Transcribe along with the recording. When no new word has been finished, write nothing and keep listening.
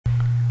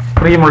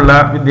പ്രിയമുള്ള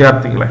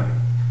വിദ്യാർത്ഥികളെ,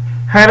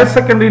 higher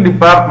secondary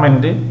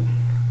department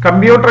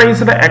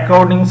computerised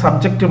accounting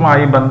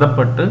സബ്ജക്റ്റുമായി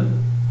ബന്ധപ്പെട്ട്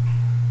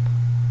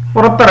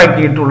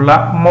പുറത്തിറക്കിയിട്ടുള്ള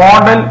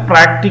മോഡൽ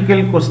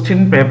പ്രാക്ടിക്കൽ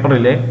ക്വസ്റ്റ്യൻ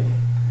പേപ്പറിലെ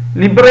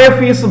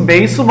ലിബ്രെഓഫീസ്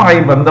ബേസുമായി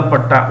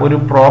ബന്ധപ്പെട്ട ഒരു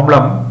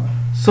പ്രോബ്ലം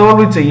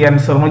സോൾവ് ചെയ്യാൻ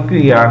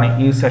ശ്രമിക്കുകയാണ്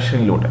ഈ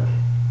സെഷനിലൂടെ.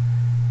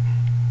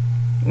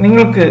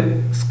 നിങ്ങൾക്ക്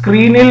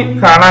സ്ക്രീനിൽ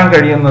കാണാൻ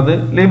കഴിയുന്നത്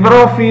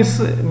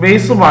ലിബ്രെഓഫീസ്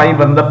ബേസുമായി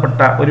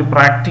ബന്ധപ്പെട്ട ഒരു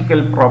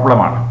പ്രാക്ടിക്കൽ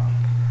പ്രോബ്ലമാണ്.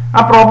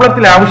 ആ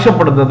പ്രോബ്ലത്തിൽ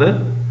ആവശ്യപ്പെടുന്നത്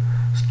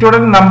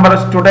student number,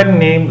 student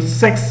name,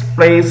 sex,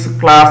 place,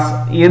 class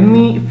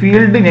എന്നീ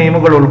ഫീൽഡ്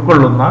നെയിമുകൾ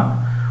ഉൾക്കൊള്ളുന്ന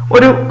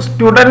ഒരു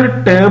സ്റ്റുഡന്റ്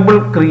ടേബിൾ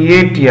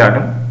ക്രിയേറ്റ്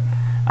ചെയ്യാനും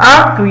ആ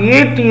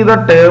ക്രിയേറ്റ് ചെയ്ത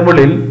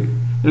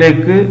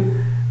ടേബിളിലേക്ക്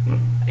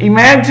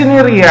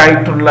ഇമാജിനറി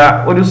ആയിട്ടുള്ള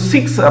ഒരു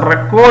 6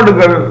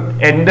 റെക്കോർഡുകൾ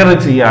എൻ്റർ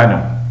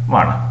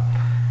ചെയ്യാനുമാണ്.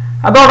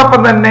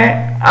 അതോടൊപ്പം തന്നെ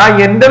ആ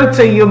എൻ്റർ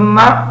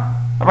ചെയ്യുന്ന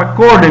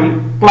റെക്കോർഡിൽ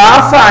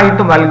ക്ലാസ്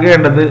ആയിട്ട്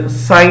നൽകേണ്ടത്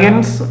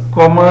സയൻസ്,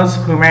 കൊമേഴ്സ്,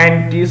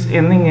 ഹ്യൂമാനിറ്റീസ്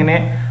എന്നിങ്ങനെ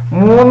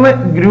 3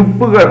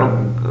 ഗ്രൂപ്പുകൾ,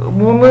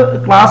 3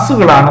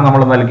 ക്ലാസ്സുകളാണ്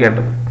നമ്മൾ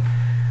നൽകേണ്ടത്.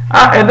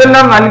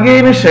 ഇതെല്ലാം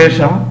നൽകിയതിനു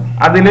ശേഷം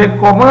അതിലെ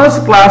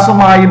കൊമേഴ്സ്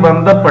ക്ലാസ്സുമായി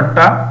ബന്ധപ്പെട്ട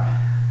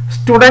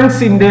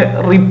സ്റ്റുഡൻസിന്റെ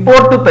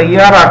റിപ്പോർട്ട്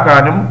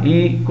തയ്യാറാക്കാനും ഈ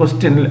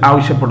ക്വസ്റ്റ്യനിൽ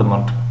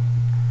ആവശ്യപ്പെടുന്നുണ്ട്.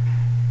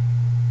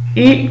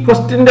 ഈ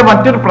ക്വസ്റ്റ്യന്റെ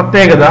മറ്റൊരു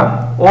പ്രത്യേകത,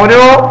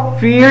 ഓരോ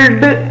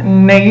ഫീൽഡ്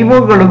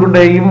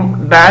നെയിമുകളുടെയും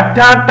ഡാറ്റ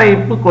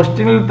ടൈപ്പ്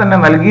ക്വസ്റ്റ്യനിൽ തന്നെ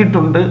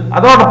നൽകിയിട്ടുണ്ട്.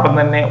 അതോടൊപ്പം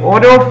തന്നെ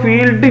ഓരോ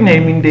ഫീൽഡ്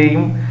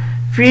നെയിമിന്റെയും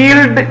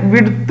ഫീൽഡ്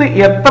വിഡ്ത്ത്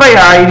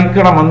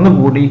എത്രയായിരിക്കണമെന്ന്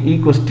കൂടി ഈ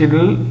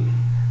ക്വസ്റ്റ്യനിൽ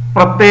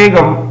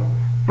പ്രത്യേകം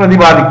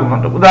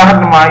പ്രതിപാദിക്കുന്നുണ്ട്.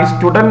 ഉദാഹരണമായി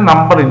സ്റ്റുഡന്റ്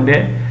നമ്പറിന്റെ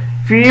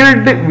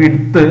ഫീൽഡ്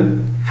വിഡ്ത്ത്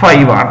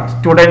 5 ആണ്,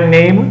 student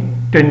name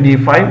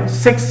 25,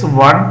 sex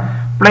 1,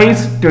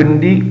 place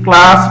 20,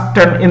 class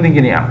 10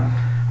 എന്നിങ്ങനെയാണ്.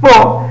 അപ്പോ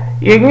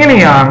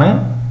എങ്ങനെയാണ്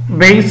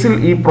ബേസിൽ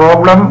ഈ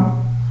പ്രോബ്ലം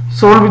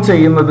സോൾവ്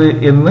ചെയ്യുന്നത്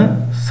എന്ന്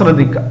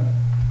ശ്രദ്ധിക്കാം.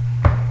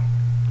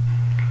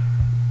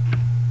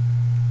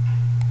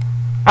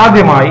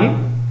 ആദ്യമായി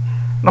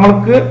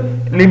നമുക്ക്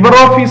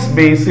ലിബ്രെഓഫീസ്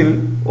ബേസിൽ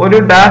ഒരു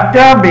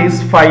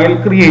ഡാറ്റാബേസ് ഫയൽ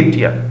ക്രിയേറ്റ്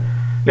ചെയ്യാം.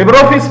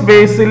 ലിബ്രെഓഫീസ്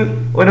ബേസിൽ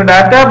ഒരു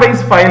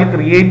ഡാറ്റാബേസ് ഫയൽ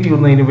ക്രിയേറ്റ്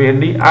ചെയ്യുന്നതിന്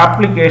വേണ്ടി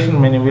ആപ്ലിക്കേഷൻ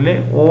മെനുവിലെ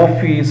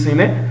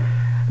ഓഫീസിലെ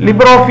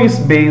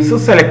ലിബ്രെഓഫീസ് ബേസ്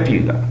സെലക്ട്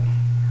ചെയ്യുക.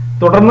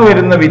 തുടർന്ന്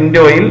വരുന്ന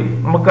വിൻഡോയിൽ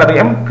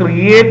നമുക്കറിയാം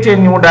ക്രിയേറ്റ് എ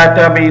ന്യൂ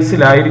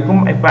ഡാറ്റാബേസിലായിരിക്കും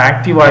ഇപ്പൊ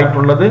ആക്റ്റീവ്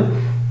ആയിട്ടുള്ളത്.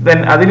 ദെൻ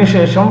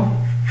അതിനുശേഷം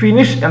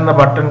ഫിനിഷ് എന്ന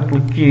ബട്ടൺ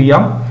ക്ലിക്ക്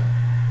ചെയ്യാം.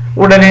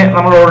 ഉടനെ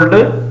നമ്മളോട്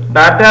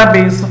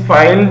ഡാറ്റാബേസ്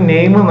ഫയൽ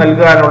നെയിം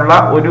നൽകാനുള്ള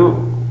ഒരു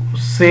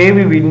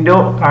സേവ് വിൻഡോ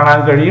കാണാൻ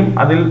കഴിയും.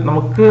 അതിൽ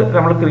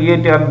നമ്മൾ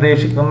ക്രിയേറ്റ് ചെയ്യാൻ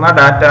ഉദ്ദേശിക്കുന്ന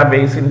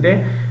ഡാറ്റാബേസിന്റെ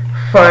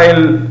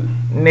ഫയൽ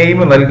നെയിം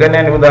നൽകാൻ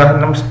ഞാൻ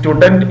ഉദാഹരണം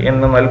സ്റ്റുഡന്റ്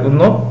എന്ന്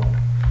നൽകുന്നു.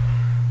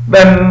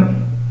 ദെൻ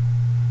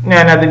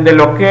ഞാൻ അതിന്റെ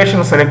ലൊക്കേഷൻ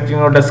സെലക്ട്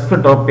ചെയ്യുന്നു. ഡെസ്ക്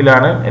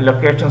ടോപ്പിലാണ്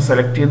ലൊക്കേഷൻ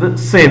സെലക്ട് ചെയ്ത്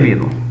സേവ്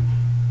ചെയ്യുന്നു.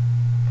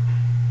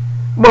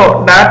 അപ്പോൾ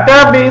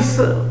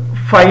ഡാറ്റാബേസ്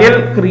ഫയൽ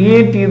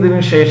ക്രിയേറ്റ്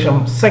ചെയ്തതിനു ശേഷം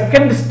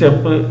സെക്കൻഡ്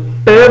സ്റ്റെപ്പ്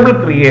ടേബിൾ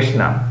ക്രിയേഷൻ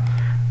ആണ്.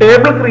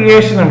 ടേബിൾ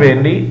ക്രിയേഷന്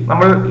വേണ്ടി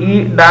നമ്മൾ ഈ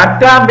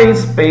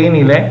ഡാറ്റാബേസ്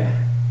പെയിനിലെ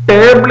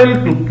ടേബിളിൽ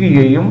ക്ലിക്ക്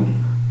ചെയ്യുകയും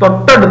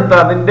തൊട്ടടുത്ത്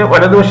അതിന്റെ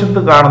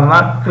വലതുവശത്ത് കാണുന്ന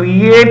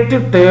ക്രിയേറ്റ്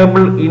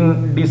ടേബിൾ ഇൻ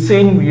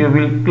ഡിസൈൻ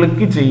വ്യൂവിൽ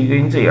ക്ലിക്ക്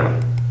ചെയ്യുകയും ചെയ്യണം.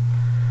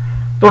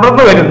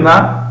 തുടർന്ന് വരുന്ന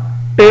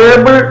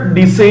ടേബിൾ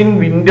ഡിസൈൻ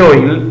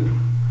വിൻഡോയിൽ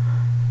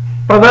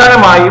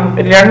പ്രധാനമായും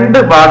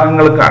 2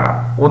 ഭാഗങ്ങൾ കാണാം.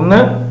 ഒന്ന്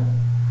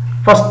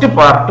ഫസ്റ്റ്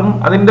പാർട്ടും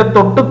അതിന്റെ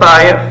തൊട്ട്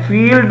താഴെ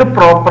ഫീൽഡ്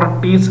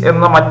പ്രോപ്പർട്ടീസ്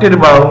എന്ന മറ്റൊരു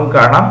ഭാഗവും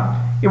കാണാം.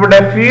 ഇവിടെ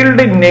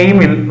ഫീൽഡ്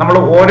നെയിമിൽ നമ്മൾ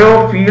ഓരോ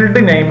ഫീൽഡ്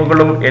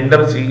നെയിമുകളും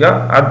എൻ്റർ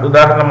ചെയ്യുക.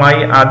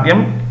 ഉദാഹരണമായി ആദ്യം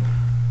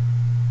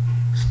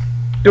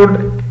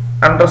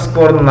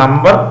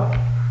stud_number,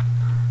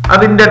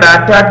 അതിന്റെ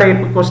ഡാറ്റ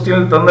ടൈപ്പ്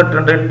ക്വസ്റ്റ്യനിൽ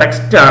തന്നിട്ടുണ്ട്,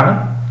 ടെക്സ്റ്റ് ആണ്.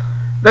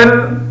 ദെൻ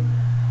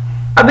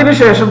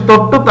അതിനുശേഷം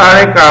തൊട്ടു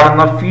താഴെ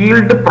കാണുന്ന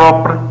ഫീൽഡ്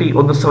പ്രോപ്പർട്ടി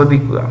ഒന്ന്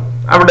ശ്രദ്ധിക്കുക.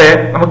 അവിടെ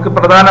നമുക്ക്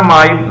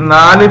പ്രധാനമായും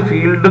 4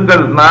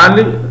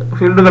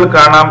 ഫീൽഡുകൾ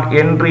കാണാം.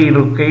 Entry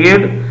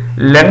required,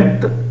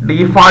 length,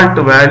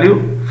 default value,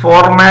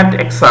 format,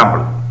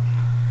 example.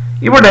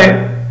 ഇവിടെ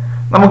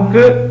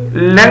നമുക്ക്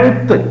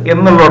ലെങ്ത്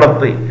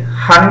എന്നുള്ളിടത്ത്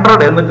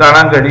 100 എന്ന്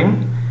കാണാൻ കഴിയും.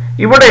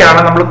 ഇവിടെയാണ്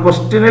നമ്മൾ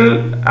ക്വസ്റ്റ്യനിൽ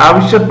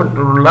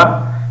ആവശ്യപ്പെട്ടിട്ടുള്ള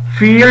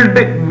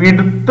ഫീൽഡ്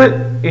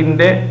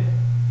വിഡ്ത്തിന്റെ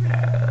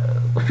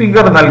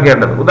ഫിഗർ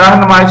നൽകേണ്ടത്.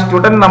 ഉദാഹരണമായി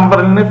സ്റ്റുഡന്റ്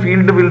നമ്പറിന്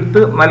ഫീൽഡ്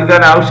വിഡ്ത്ത്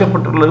നൽകാൻ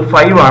ആവശ്യപ്പെട്ടിട്ടുള്ളത്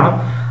 5 ആണ്.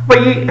 അപ്പൊ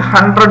ഈ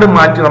 100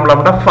 മാറ്റി നമ്മൾ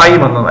അവിടെ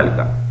 5 എന്ന്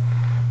നൽകാം.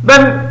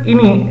 ദെൻ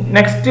ഇനി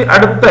നെക്സ്റ്റ്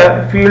അടുത്ത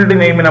ഫീൽഡ്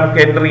നെയിം നമുക്ക്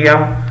എൻ്റർ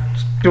ചെയ്യാം.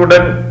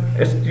 Student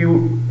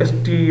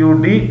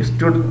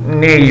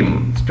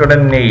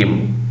student name.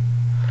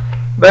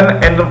 Then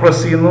enter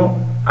press ചെയ്യുന്നു.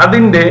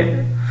 അതിന്റെ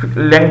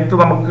ലെങ്ത്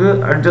നമുക്ക്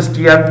അഡ്ജസ്റ്റ്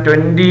ചെയ്യാൻ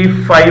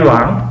 25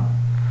 ആണ്.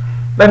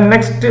 ദെൻ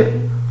നെക്സ്റ്റ്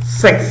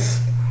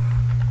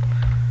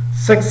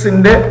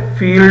സെക്സിന്റെ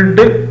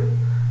ഫീൽഡ്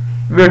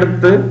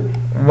വിഡ്ത്ത്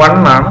 1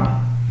 ആണ്.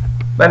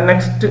 ദെൻ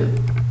നെക്സ്റ്റ്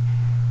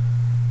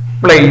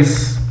പ്ലേസ്,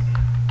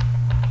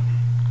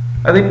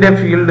 അതിന്റെ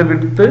ഫീൽഡ്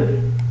വിഡ്ത്ത്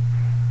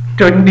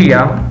 20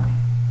 ആണ്.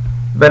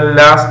 Then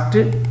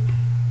last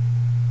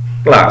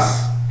class.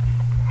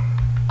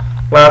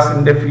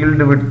 ക്ലാസിന്റെ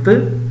ഫീൽഡ് വിഡ്ത്ത്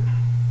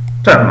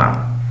 10 ആണ്.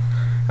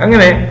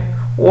 അങ്ങനെ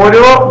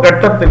ഓരോ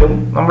ഘട്ടത്തിലും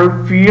നമ്മൾ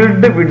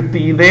ഫീൽഡ് വിഡ്ത്ത്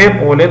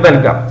ഇതേപോലെ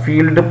നൽകാം.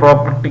 ഫീൽഡ്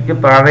പ്രോപ്പർട്ടിക്ക്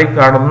താഴെ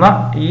കാണുന്ന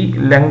ഈ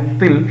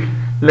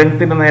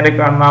ലെങ്ത്തിന് നേരെ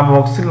കാണുന്ന ആ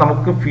ബോക്സിൽ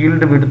നമുക്ക്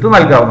ഫീൽഡ് വിഡ്ത്ത്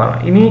നൽകാവുന്നതാണ്.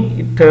 ഇനി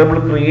ടേബിൾ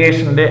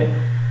ക്രിയേഷന്റെ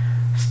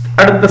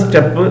അടുത്ത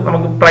സ്റ്റെപ്പ്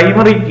നമുക്ക്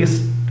പ്രൈമറി കീ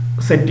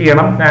സെറ്റ്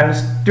ചെയ്യണം. ഞാൻ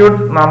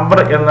സ്റ്റുഡ് നമ്പർ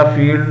എന്ന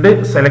ഫീൽഡ്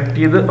സെലക്ട്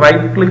ചെയ്ത്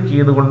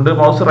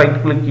മൗസ് റൈറ്റ്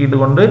ക്ലിക്ക്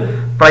ചെയ്തുകൊണ്ട്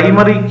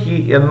പ്രൈമറി കീ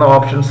എന്ന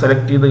ഓപ്ഷൻ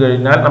സെലക്ട് ചെയ്ത്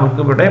കഴിഞ്ഞാൽ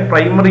നമുക്ക് ഇവിടെ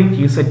പ്രൈമറി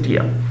കീ സെറ്റ്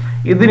ചെയ്യാം.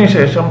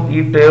 ഇതിനുശേഷം ഈ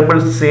ടേബിൾ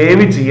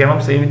സേവ്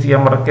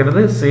ചെയ്യാൻ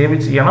മറക്കരുത്. സേവ്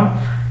ചെയ്യണം.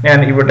 ഞാൻ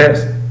ഇവിടെ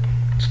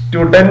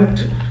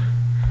സ്റ്റുഡന്റ്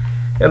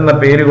എന്ന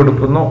പേര്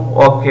കൊടുക്കുന്നു.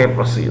 ഓക്കെ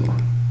പ്രസ് ചെയ്യുന്നു.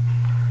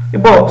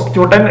 ഇപ്പോൾ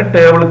സ്റ്റുഡന്റ്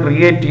ടേബിൾ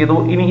ക്രിയേറ്റ് ചെയ്തു.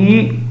 ഇനി ഈ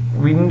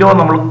വിൻഡോ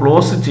നമ്മൾ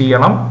ക്ലോസ്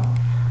ചെയ്യണം.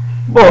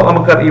 ഇപ്പോൾ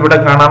നമുക്ക് ഇവിടെ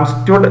കാണാം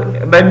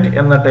സ്റ്റുഡന്റ്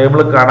എന്ന ടേബിൾ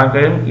കാണാൻ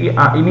കഴിയും.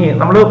 ഇനി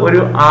നമ്മൾ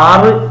ഒരു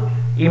 6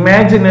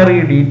 ഇമാജിനറി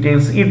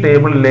ഡീറ്റെയിൽസ് ഈ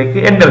ടേബിളിലേക്ക്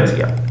എൻ്റർ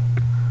ചെയ്യാം.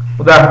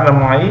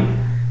 ഉദാഹരണമായി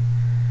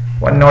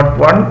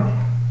 101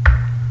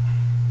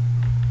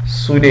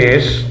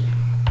 സുരേഷ്.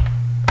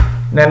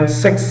 ഞാൻ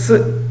സെക്സ്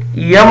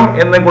എം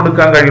എന്ന്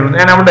കൊടുക്കാൻ കഴിയുള്ളൂ.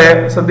 ഞാൻ അവിടെ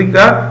ശ്രദ്ധിക്കുക,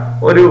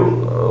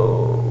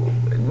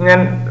 ഞാൻ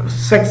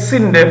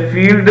സെക്സിന്റെ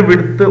ഫീൽഡ്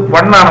വിഡ്ത്ത്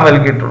 1 ആണ്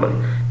നൽകിയിട്ടുള്ളത്.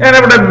 ഞാൻ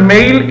ഇവിടെ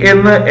മെയിൽ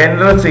എന്ന്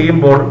എൻ്റർ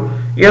ചെയ്യുമ്പോൾ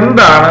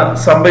എന്താണ്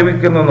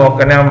സംഭവിക്കുന്നത്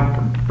നോക്കാൻ ഞാൻ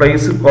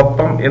പ്ലേസ്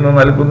കൊപ്പം എന്ന്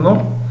നൽകുന്നു,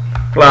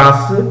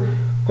 ക്ലാസ്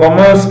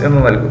കൊമേഴ്സ് എന്ന്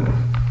നൽകുന്നു.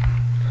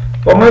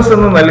 കൊമേഴ്സ്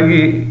എന്ന്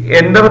നൽകി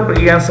എൻ്റർ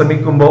ചെയ്യാൻ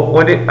ശ്രമിക്കുമ്പോൾ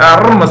ഒരു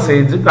എറർ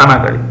മെസ്സേജ് കാണാൻ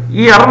കഴിയും.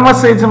 ഈ എറർ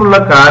മെസ്സേജിനുള്ള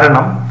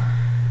കാരണം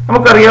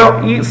നമുക്കറിയാം,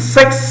 ഈ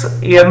സെക്സ്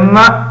എന്ന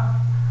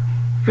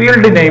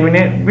ഫീൽഡ്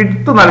നെയിമിന്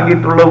വിഡ്ത്ത്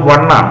നൽകിയിട്ടുള്ളത്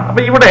 1 ആണ്.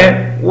 അപ്പൊ ഇവിടെ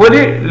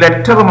ഒരു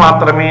ലെറ്റർ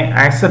മാത്രമേ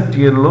ആക്സെപ്റ്റ്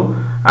ചെയ്യുള്ളൂ.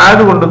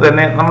 അതുകൊണ്ട്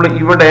തന്നെ നമ്മൾ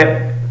ഇവിടെ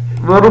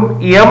വെറും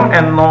എം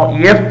എന്നോ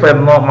എഫ്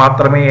എന്നോ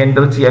മാത്രമേ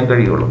എൻ്റർ ചെയ്യാൻ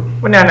കഴിയുള്ളൂ.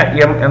 അപ്പൊ ഞാൻ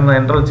എം എന്ന്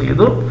എൻ്റർ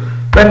ചെയ്തു.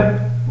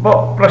 ഇപ്പോൾ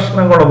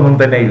പ്രശ്നങ്ങളൊന്നും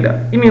തന്നെ ഇല്ല.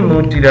 ഇനി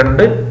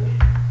 102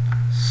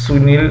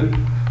 Sunil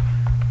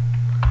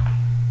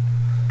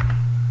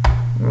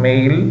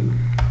mail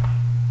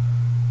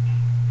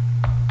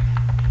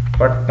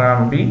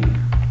Pattambi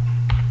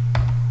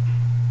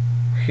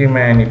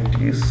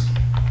humanities.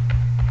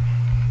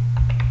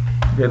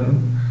 then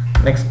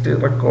next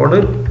record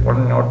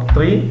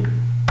 103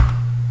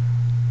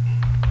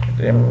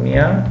 Ramya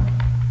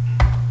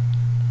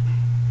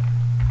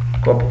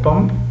Koppam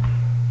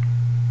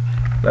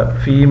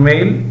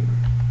female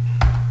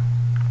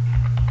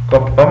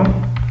Koppam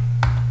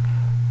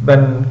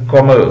then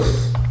commerce.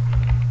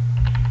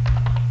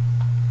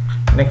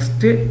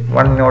 next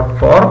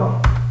 104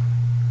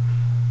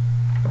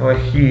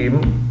 Rahim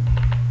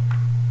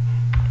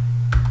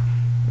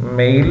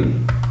male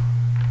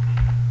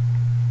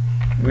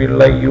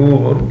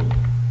Vilayur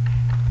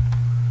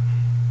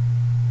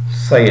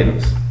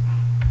science.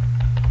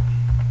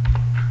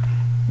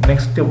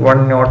 next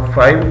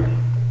 105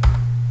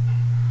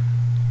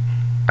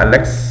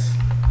 Alex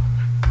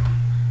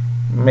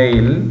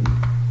male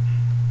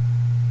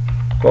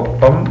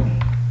Koppam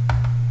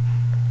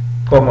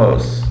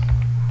commerce.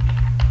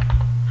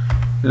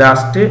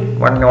 last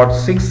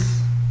 106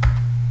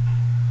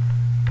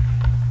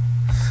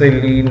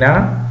 Selena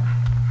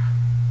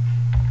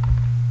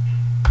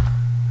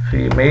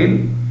female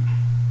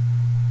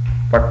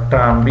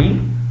Pattambi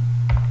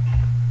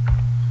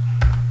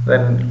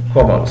then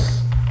commerce.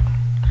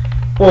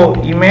 ഇപ്പോൾ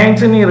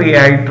ഇമാജിനറി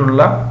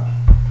ആയിട്ടുള്ള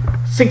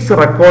 6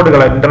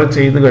 റെക്കോർഡുകൾ എൻ്റർ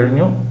ചെയ്ത്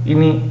കഴിഞ്ഞു.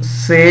 ഇനി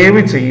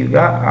സേവ് ചെയ്യുക.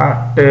 ആ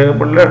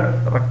ടേബിളിലെ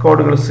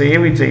റെക്കോർഡുകൾ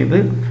സേവ് ചെയ്ത്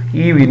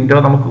ഈ വിൻഡോ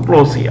നമുക്ക്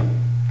ക്ലോസ് ചെയ്യാം.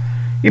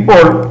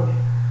 ഇപ്പോൾ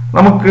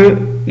നമുക്ക്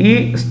ഈ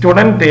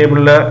സ്റ്റുഡൻറ്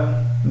ടേബിളിലെ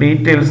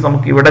ഡീറ്റെയിൽസ്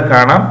നമുക്ക് ഇവിടെ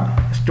കാണാം.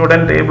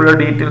 സ്റ്റുഡൻറ് ടേബിളിലെ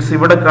ഡീറ്റെയിൽസ്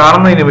ഇവിടെ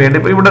കാണുന്നതിന് വേണ്ടി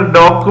ഇപ്പോൾ ഇവിടെ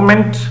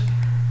ഡോക്യുമെന്റ്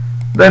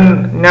ദെൻ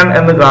ഞാൻ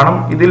എന്ന് കാണും.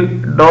 ഇതിൽ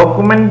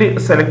ഡോക്യുമെന്റ്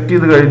സെലക്ട്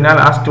ചെയ്ത് കഴിഞ്ഞാൽ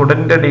ആ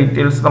സ്റ്റുഡൻറ്റിന്റെ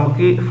ഡീറ്റെയിൽസ്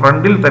നമുക്ക് ഈ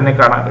ഫ്രണ്ടിൽ തന്നെ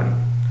കാണാൻ കഴിയും.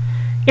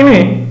 ഇനി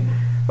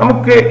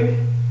നമുക്ക്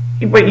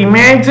ഇപ്പൊ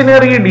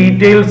ഇമാജിനറി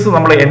ഡീറ്റെയിൽസ്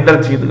നമ്മൾ എൻ്റർ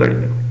ചെയ്ത്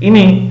കഴിഞ്ഞു.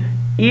 ഇനി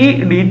ഈ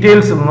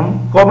ഡീറ്റെയിൽസ് നിന്നും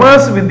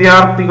കൊമേഴ്സ്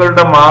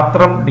വിദ്യാർത്ഥികളുടെ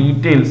മാത്രം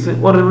ഡീറ്റെയിൽസ്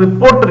ഒരു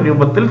റിപ്പോർട്ട്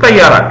രൂപത്തിൽ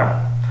തയ്യാറാക്കണം.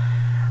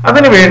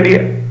 അതിനുവേണ്ടി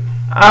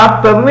ആ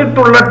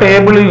തന്നിട്ടുള്ള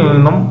ടേബിളിൽ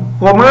നിന്നും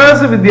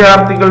കൊമേഴ്സ്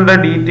വിദ്യാർത്ഥികളുടെ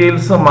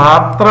ഡീറ്റെയിൽസ്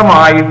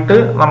മാത്രമായിട്ട്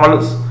നമ്മൾ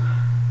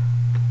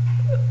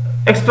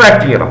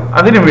എക്സ്ട്രാക്ട് ചെയ്യണം.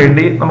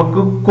 അതിനുവേണ്ടി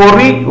നമുക്ക്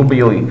ക്വറി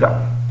ഉപയോഗിക്കാം.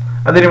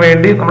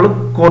 അതിനുവേണ്ടി നമ്മൾ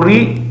ക്വറി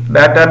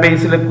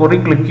ഡാറ്റാബേസിലെ ക്വറി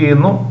ക്ലിക്ക്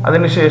ചെയ്യുന്നു.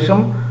 അതിനുശേഷം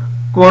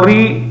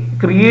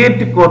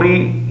ക്രിയേറ്റ് ക്വറി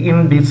ഇൻ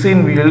ഡിസൈൻ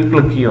വ്യൂവിൽ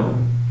ക്ലിക്ക് ചെയ്യുന്നു.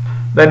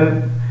 ദെൻ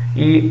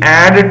ഈ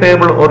ആഡ്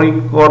ടേബിൾ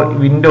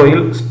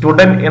വിൻഡോയിൽ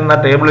സ്റ്റുഡന്റ് എന്ന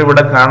ടേബിൾ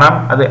ഇവിടെ കാണാം.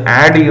 അത്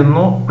ആഡ്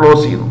ചെയ്യുന്നു,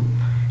 ക്ലോസ് ചെയ്യുന്നു.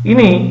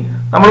 ഇനി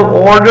നമ്മൾ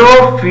ഓരോ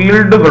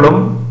ഫീൽഡുകളും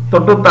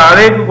തൊട്ട്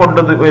താഴേക്ക്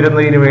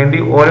കൊണ്ടുവരുന്നതിന് വേണ്ടി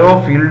ഓരോ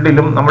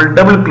ഫീൽഡിലും നമ്മൾ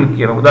ഡബിൾ ക്ലിക്ക്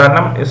ചെയ്യണം.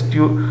 ഉദാഹരണം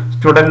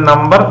student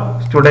number,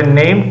 student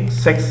name,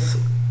 sex,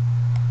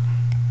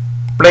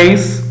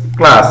 place,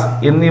 class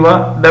എന്നിവ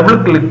ഡബിൾ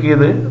ക്ലിക്ക്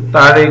ചെയ്ത്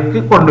താഴേക്ക്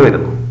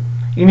കൊണ്ടുവരുന്നു.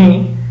 ഇനി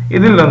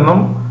ഇതിൽ നിന്നും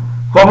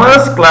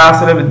കൊമേഴ്സ്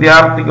ക്ലാസ്സിലെ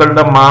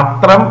വിദ്യാർത്ഥികളുടെ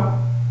മാത്രം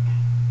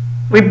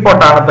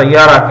റിപ്പോർട്ടാണ്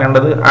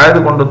തയ്യാറാക്കേണ്ടത്.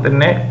 ആയതുകൊണ്ട്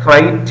തന്നെ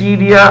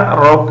ക്രൈറ്റീരിയ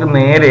റോക്ക്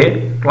നേരെ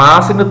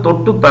ക്ലാസ്സിന്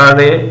തൊട്ടു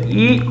താഴെ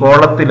ഈ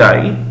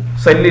കോളത്തിലായി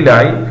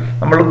സെല്ലിലായി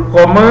നമ്മൾ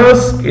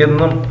കൊമേഴ്സ്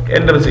എന്നും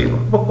എൻ്റർ ചെയ്യുന്നു.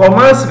 അപ്പോൾ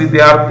കൊമേഴ്സ്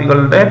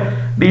വിദ്യാർത്ഥികളുടെ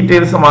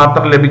ഡീറ്റെയിൽസ്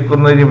മാത്രം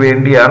ലഭിക്കുന്നതിന്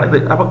വേണ്ടിയാണ് ഇത്.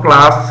 അപ്പോൾ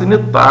ക്ലാസ്സിന്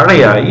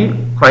താഴെയായി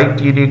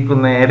ക്രൈറ്റീരിയക്ക്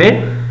നേരെ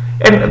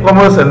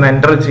കൊമേഴ്സ് എന്ന്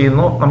എൻ്റർ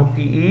ചെയ്യുന്നു.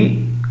 നമുക്ക് ഈ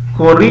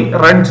ക്വറി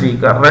റൺ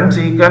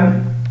ചെയ്യിക്കാൻ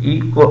ഈ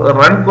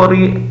റൺ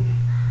ക്വറി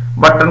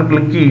ബട്ടൺ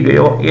ക്ലിക്ക്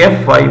ചെയ്യുകയോ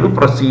F5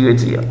 പ്രസ് ചെയ്യുകയോ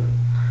ചെയ്യാം.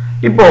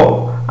 ഇപ്പോൾ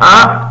ആ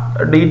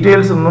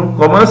ഡീറ്റെയിൽസ് ഒന്നും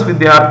കൊമേഴ്സ്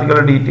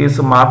വിദ്യാർത്ഥികളുടെ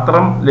ഡീറ്റെയിൽസ്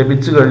മാത്രം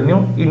ലഭിച്ചു കഴിഞ്ഞു.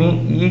 ഇനി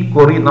ഈ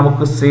ക്വറി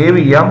നമുക്ക് സേവ്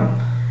ചെയ്യാം.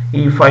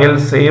 ഈ ഫയൽ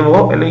സേവോ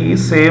അല്ലെങ്കിൽ ഈ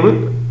സേവ്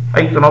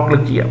ഐക്കണോ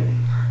ക്ലിക്ക് ചെയ്യാം.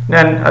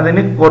 ഞാൻ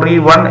അതിന് ക്വറി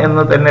 1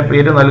 എന്ന് തന്നെ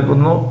പേര്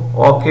നൽകുന്നു.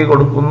 ഓക്കെ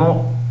കൊടുക്കുന്നു.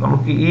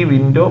 നമുക്ക് ഈ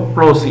വിൻഡോ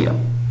ക്ലോസ് ചെയ്യാം.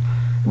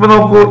 ഇപ്പൊ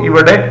നോക്കൂ,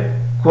 ഇവിടെ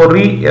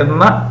ക്വറി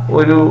എന്ന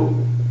ഒരു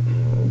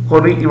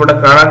ക്വറി ഇവിടെ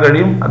കാണാൻ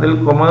കഴിയും. അതിൽ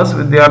കൊമേഴ്സ്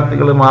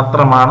വിദ്യാർത്ഥികൾ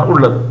മാത്രമാണ്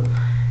ഉള്ളത്.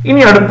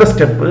 ഇനി അടുത്ത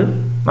സ്റ്റെപ്പ്,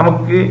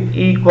 നമുക്ക്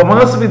ഈ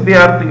കൊമേഴ്സ്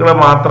വിദ്യാർത്ഥികളെ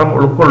മാത്രം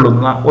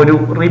ഉൾക്കൊള്ളുന്ന ഒരു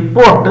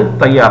റിപ്പോർട്ട്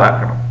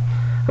തയ്യാറാക്കണം.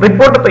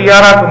 റിപ്പോർട്ട്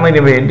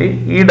തയ്യാറാക്കുന്നതിന് വേണ്ടി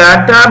ഈ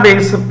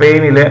ഡാറ്റാബേസ്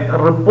പെയിനിലെ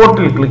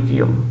റിപ്പോർട്ടിൽ ക്ലിക്ക്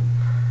ചെയ്യുന്നു.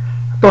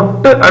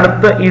 തൊട്ട്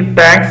അടുത്ത ഈ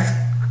ടാക്സ്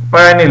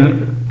പാനിൽ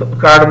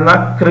കാണുന്ന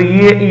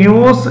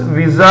use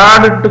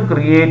wizard to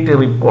create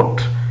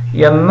report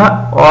എന്ന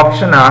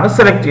ഓപ്ഷനാണ്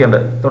സെലക്ട്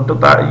ചെയ്യേണ്ടത്. തൊട്ട്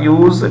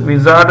use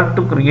wizard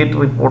to create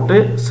report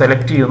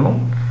select ചെയ്യുന്നു.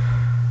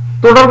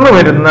 തുടർന്ന്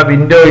വരുന്ന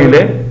വിൻഡോയിൽ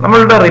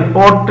നമ്മളുടെ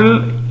റിപ്പോർട്ടിൽ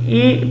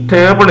ഈ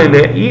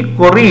ടേബിളിലെ ഈ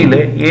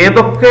ക്വറിയിലെ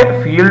ഏതൊക്കെ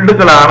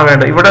ഫീൽഡുകളാണ്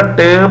വേണ്ടത്. ഇവിടെ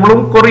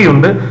ടേബിളും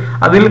ക്വറിയുണ്ട്.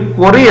 അതിൽ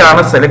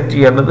ക്വറിയാണ് സെലക്ട്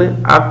ചെയ്യേണ്ടത്.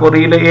 ആ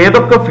ക്വറിയിലെ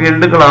ഏതൊക്കെ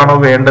ഫീൽഡുകളാണോ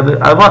വേണ്ടത്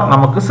അവ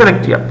നമുക്ക്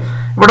സെലക്ട് ചെയ്യാം.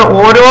 ഇവിടെ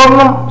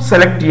ഓരോന്നും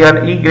സെലക്ട് ചെയ്യാൻ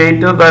ഈ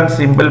ഗ്രേറ്റർ ദാൻ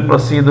സിമ്പിൾ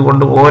പ്രസ്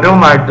ചെയ്തുകൊണ്ട്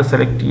ഓരോന്നായിട്ട്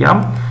സെലക്ട് ചെയ്യാം.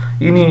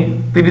 ഇനി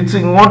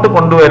ഇങ്ങോട്ട്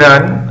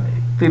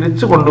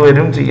തിരിച്ചു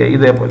കൊണ്ടുവരും ചെയ്യുക.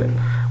 ഇതേപോലെ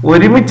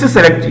ഒരുമിച്ച്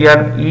സെലക്ട് ചെയ്യാൻ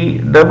ഈ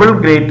double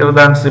greater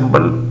than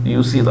simple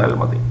use ചെയ്താൽ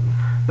മതി.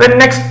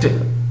 നെക്സ്റ്റ്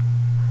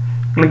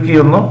ക്ലിക്ക്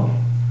ചെയ്യുന്നു.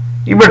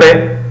 ഇവിടെ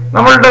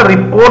നമ്മളുടെ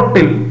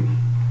റിപ്പോർട്ടിൽ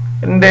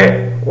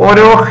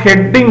ഓരോ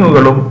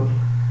ഹെഡിങ്ങുകളും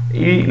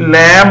ഈ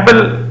ലേബൽ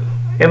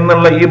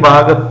എന്നുള്ള ഈ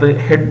ഭാഗത്ത്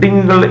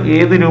ഹെഡിങ്ങുകൾ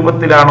ഏത്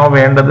രൂപത്തിലാണോ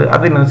വേണ്ടത്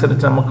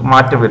അതിനനുസരിച്ച് നമുക്ക്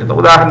മാറ്റം വരുത്താം.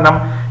 ഉദാഹരണം,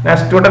 ഞാൻ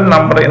സ്റ്റുഡന്റ്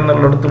നമ്പർ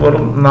എന്നുള്ളിടത്ത്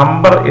വെറും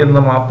നമ്പർ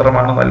എന്ന്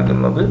മാത്രമാണ്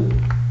നൽകുന്നത്.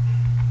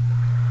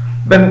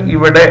 ദെൻ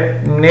ഇവിടെ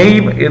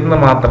നെയിം എന്ന്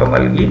മാത്രം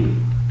നൽകി.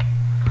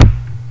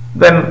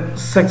 ദെൻ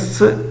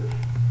സെക്സ്,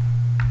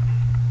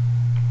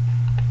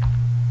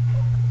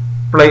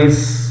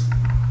 പ്ലേസ്,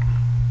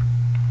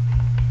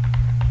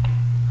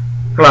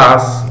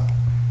 ക്ലാസ്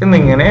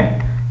എന്നിങ്ങനെ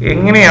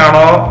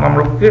എങ്ങനെയാണോ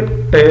നമ്മൾക്ക്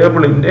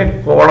ടേബിളിന്റെ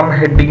കോളം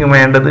ഹെഡിങ്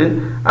വേണ്ടത്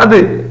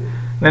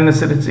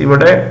അതിനനുസരിച്ച്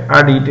ഇവിടെ ആ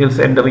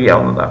ഡീറ്റെയിൽസ് എൻ്റർ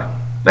ചെയ്യാവുന്നതാണ്.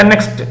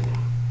 നെക്സ്റ്റ്,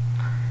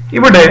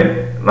 ഇവിടെ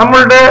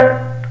നമ്മളുടെ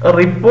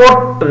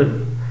റിപ്പോർട്ട്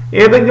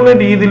ഏതെങ്കിലും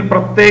രീതിയിൽ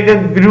പ്രത്യേക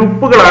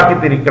ഗ്രൂപ്പുകളാക്കി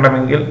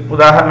തിരിക്കണമെങ്കിൽ,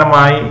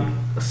 ഉദാഹരണമായി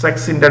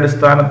സെക്സിന്റെ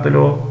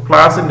അടിസ്ഥാനത്തിലോ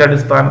ക്ലാസിന്റെ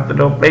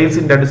അടിസ്ഥാനത്തിലോ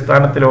പ്ലേസിന്റെ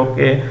അടിസ്ഥാനത്തിലോ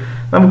ഒക്കെ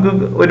നമുക്ക്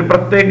ഒരു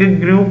പ്രത്യേക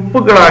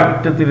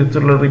ഗ്രൂപ്പുകളായിട്ട്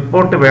തിരിച്ചുള്ള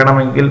റിപ്പോർട്ട്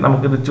വേണമെങ്കിൽ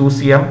നമുക്കിത് ചൂസ്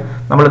ചെയ്യാം.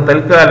 നമ്മൾ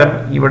തൽക്കാലം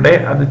ഇവിടെ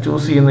അത്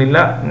ചൂസ് ചെയ്യുന്നില്ല.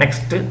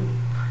 നെക്സ്റ്റ്,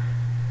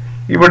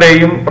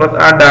 ഇവിടെയും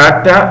ആ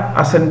data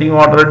ascending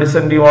order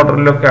descending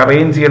ഓർഡറിലൊക്കെ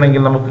arrange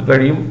ചെയ്യണമെങ്കിൽ നമുക്ക്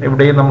കഴിയും.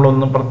 ഇവിടെയും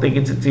നമ്മളൊന്നും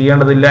പ്രത്യേകിച്ച്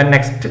ചെയ്യേണ്ടതില്ല.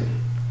 നെക്സ്റ്റ്,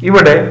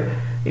 ഇവിടെ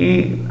ഈ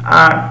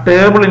ആ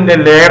ടേബിളിന്റെ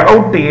ലേ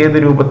ഔട്ട് ഏത്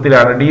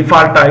രൂപത്തിലാണ്,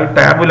 ഡീഫാൾട്ടായി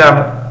ടാബുലാർ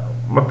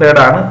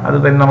മെത്തേഡാണ്, അത്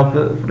തന്നെ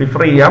നമുക്ക്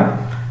പ്രിഫർ ചെയ്യാം.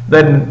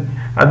 ദെൻ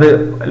അത്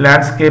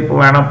ലാൻഡ്സ്കേപ്പ്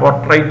വേണം,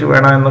 പോർട്രേറ്റ്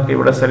വേണം എന്നൊക്കെ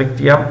ഇവിടെ സെലക്ട്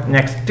ചെയ്യാം.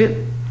 നെക്സ്റ്റ്,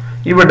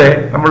 ഇവിടെ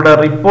നമ്മളുടെ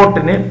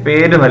റിപ്പോർട്ടിന്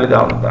പേര്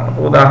നൽകാവുന്നതാണ്.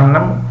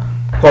 ഉദാഹരണം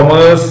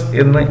കൊമേഴ്സ്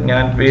എന്ന്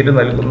ഞാൻ പേര്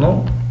നൽകുന്നു.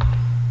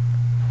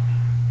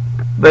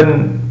 ദെൻ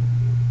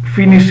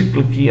ഫിനിഷ്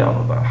ക്ലിക്ക്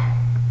ചെയ്യാവുന്നതാണ്.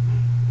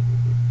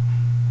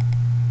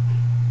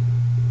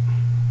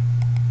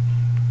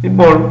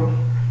 ഇപ്പോൾ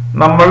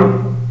നമ്മൾ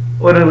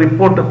ഒരു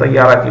റിപ്പോർട്ട്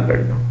തയ്യാറാക്കി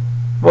കഴിഞ്ഞു.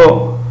 അപ്പോൾ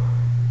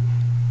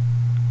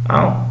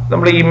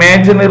നമ്മൾ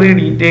ഇമാജിനറി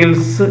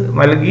ഡീറ്റെയിൽസ്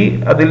നൽകി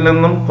അതിൽ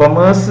നിന്നും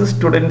കൊമേഴ്സ്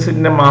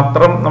സ്റ്റുഡൻസിന്റെ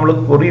മാത്രം നമ്മൾ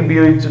ക്വറി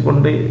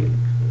ഉപയോഗിച്ചുകൊണ്ട്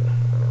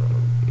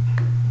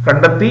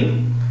കണ്ടെത്തി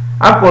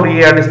ആ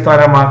ക്വറിയെ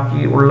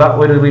അടിസ്ഥാനമാക്കി ഉള്ള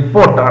ഒരു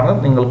റിപ്പോർട്ടാണ്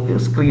നിങ്ങൾക്ക്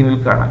സ്ക്രീനിൽ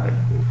കാണാൻ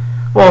കഴിയും.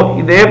 അപ്പോൾ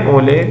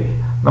ഇതേപോലെ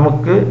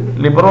നമുക്ക്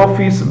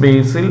ലിബ്രെഓഫീസ്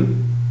ബേസിൽ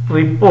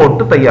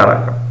റിപ്പോർട്ട്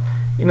തയ്യാറാക്കാം.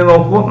 ഇനി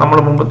നോക്കൂ, നമ്മൾ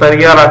മുമ്പ്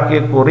തയ്യാറാക്കിയ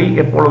ക്വറി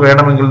എപ്പോൾ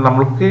വേണമെങ്കിൽ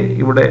നമുക്ക്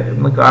ഇവിടെ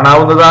നിന്ന്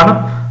കാണാവുന്നതാണ്.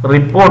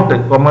 റിപ്പോർട്ട്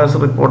കൊമേഴ്സ്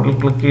റിപ്പോർട്ടിൽ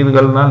ക്ലിക്ക് ചെയ്ത്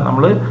കഴിഞ്ഞാൽ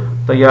നമ്മൾ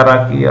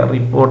തയ്യാറാക്കിയ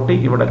റിപ്പോർട്ട്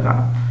ഇവിടെ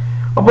കാണാം.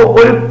 അപ്പോൾ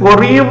ഒരു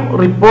ക്വറിയും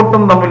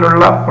റിപ്പോർട്ടും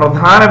തമ്മിലുള്ള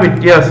പ്രധാന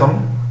വ്യത്യാസം,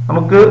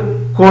 നമുക്ക്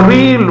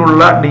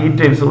ക്വറിയിലുള്ള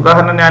ഡീറ്റെയിൽസ്,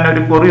 ഉദാഹരണം ഞാൻ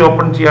ഒരു ക്വറി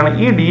ഓപ്പൺ ചെയ്യാണ്,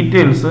 ഈ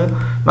ഡീറ്റെയിൽസ്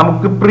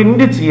നമുക്ക്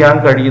പ്രിന്റ് ചെയ്യാൻ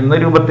കഴിയുന്ന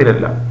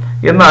രൂപത്തിലല്ല.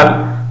 എന്നാൽ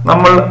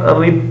നമ്മൾ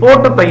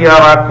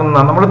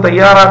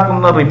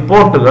തയ്യാറാക്കുന്ന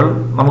റിപ്പോർട്ടുകൾ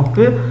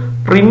നമുക്ക്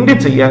പ്രിന്റ്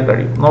ചെയ്യാൻ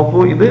കഴിയും. നോക്കൂ,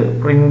 ഇത്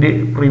പ്രിന്റ്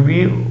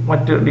പ്രിവ്യൂ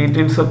മറ്റ്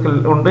ഡീറ്റെയിൽസ് ഒക്കെ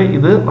ഉണ്ട്.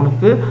 ഇത്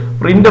നമുക്ക്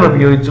പ്രിന്റർ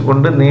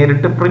ഉപയോഗിച്ചുകൊണ്ട്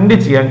നേരിട്ട് പ്രിന്റ്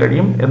ചെയ്യാൻ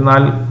കഴിയും.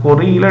 എന്നാൽ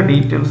ക്വറിയിലെ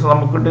ഡീറ്റെയിൽസ്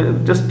നമുക്ക്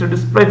ജസ്റ്റ്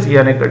ഡിസ്പ്ലേ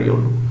ചെയ്യാനേ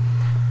കഴിയുള്ളൂ.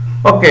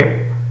 ഓക്കെ,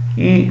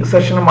 ഈ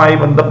സെഷനുമായി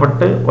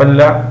ബന്ധപ്പെട്ട്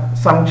വല്ല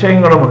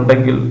സംശയങ്ങളും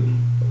ഉണ്ടെങ്കിൽ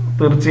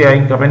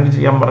തീർച്ചയായും കമന്റ്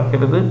ചെയ്യാൻ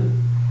മറക്കരുത്.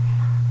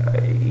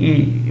 ഈ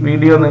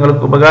വീഡിയോ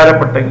നിങ്ങൾക്ക്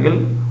ഉപകാരപ്പെട്ടെങ്കിൽ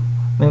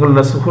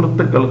നിങ്ങളുടെ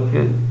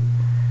സുഹൃത്തുക്കൾക്ക്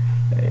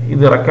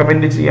ഇത്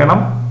റെക്കമെൻഡ്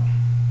ചെയ്യണം.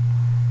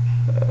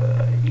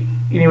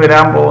 ഇനി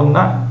വരാൻ പോകുന്ന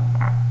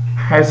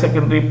ഹയർ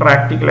സെക്കൻഡറി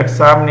പ്രാക്ടിക്കൽ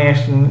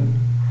എക്സാമിനേഷൻ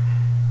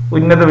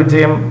ഉന്നത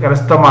വിജയം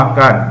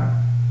കരസ്ഥമാക്കാൻ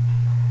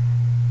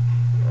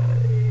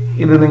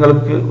ഇത്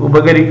നിങ്ങൾക്ക്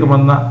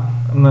ഉപകരിക്കുമെന്ന്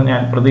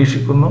ഞാൻ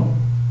പ്രതീക്ഷിക്കുന്നു.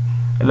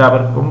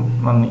 എല്ലാവർക്കും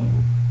നന്ദി.